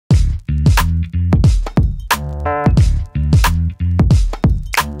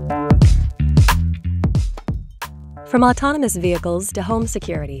From autonomous vehicles to home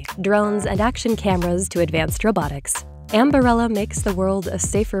security, drones and action cameras to advanced robotics, Ambarella makes the world a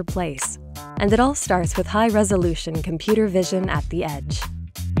safer place. And it all starts with high-resolution computer vision at the edge.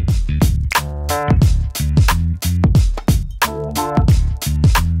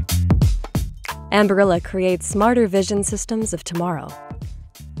 Ambarella creates smarter vision systems of tomorrow.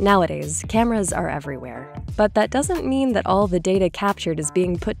 Nowadays, cameras are everywhere, but that doesn't mean that all the data captured is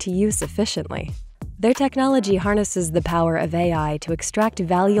being put to use efficiently. Their technology harnesses the power of AI to extract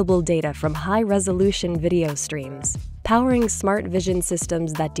valuable data from high-resolution video streams, powering smart vision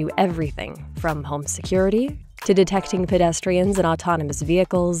systems that do everything from home security to detecting pedestrians in autonomous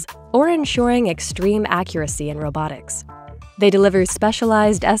vehicles or ensuring extreme accuracy in robotics. They deliver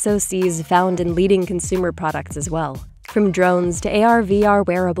specialized SOCs found in leading consumer products as well, from drones to AR/VR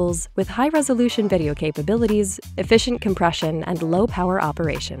wearables with high-resolution video capabilities, efficient compression, and low-power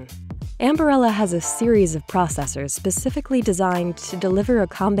operation. Ambarella has a series of processors specifically designed to deliver a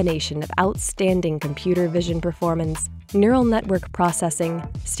combination of outstanding computer vision performance, neural network processing,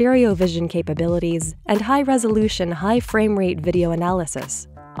 stereo vision capabilities, and high-resolution, high-frame-rate video analysis,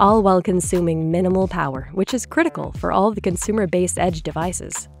 all while consuming minimal power, which is critical for all the consumer-based edge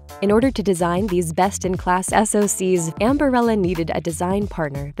devices. In order to design these best-in-class SOCs, Ambarella needed a design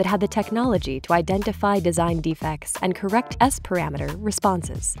partner that had the technology to identify design defects and correct S-parameter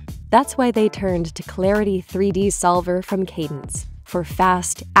responses. That's why they turned to Clarity 3D Solver from Cadence for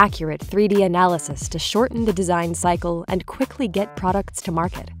fast, accurate 3D analysis to shorten the design cycle and quickly get products to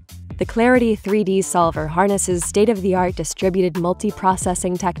market. The Clarity 3D Solver harnesses state-of-the-art distributed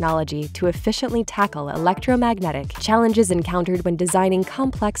multiprocessing technology to efficiently tackle electromagnetic challenges encountered when designing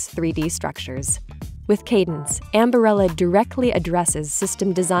complex 3D structures. With Cadence, Ambarella directly addresses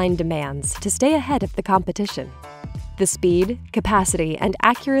system design demands to stay ahead of the competition. The speed, capacity, and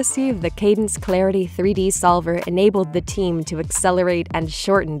accuracy of the Cadence Clarity 3D Solver enabled the team to accelerate and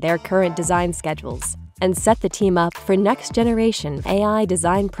shorten their current design schedules, and set the team up for next-generation AI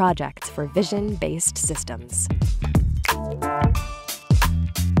design projects for vision-based systems.